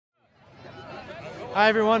Hi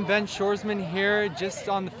everyone, Ben Shoresman here, just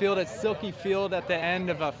on the field at Silke Field at the end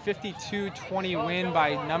of a 52-20 win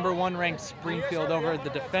by #1 ranked Springfield over the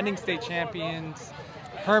defending state champions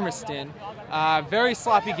Hermiston. Very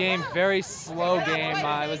sloppy game, very slow game.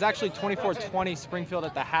 It was actually 24-20 Springfield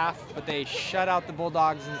at the half, but they shut out the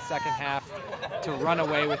Bulldogs in the second half to run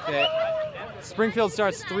away with it. Springfield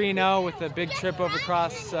starts 3-0 with a big trip over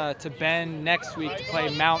across to Bend next week to play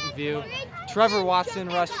Mountain View. Trever Watson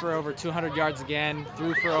rushed for over 200 yards again,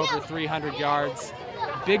 threw for over 300 yards.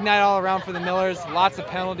 Big night all around for the Millers, lots of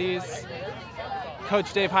penalties.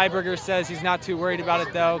 Coach Dave Heiberger says he's not too worried about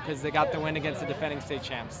it though because they got the win against the defending state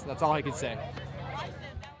champs. That's all I can say.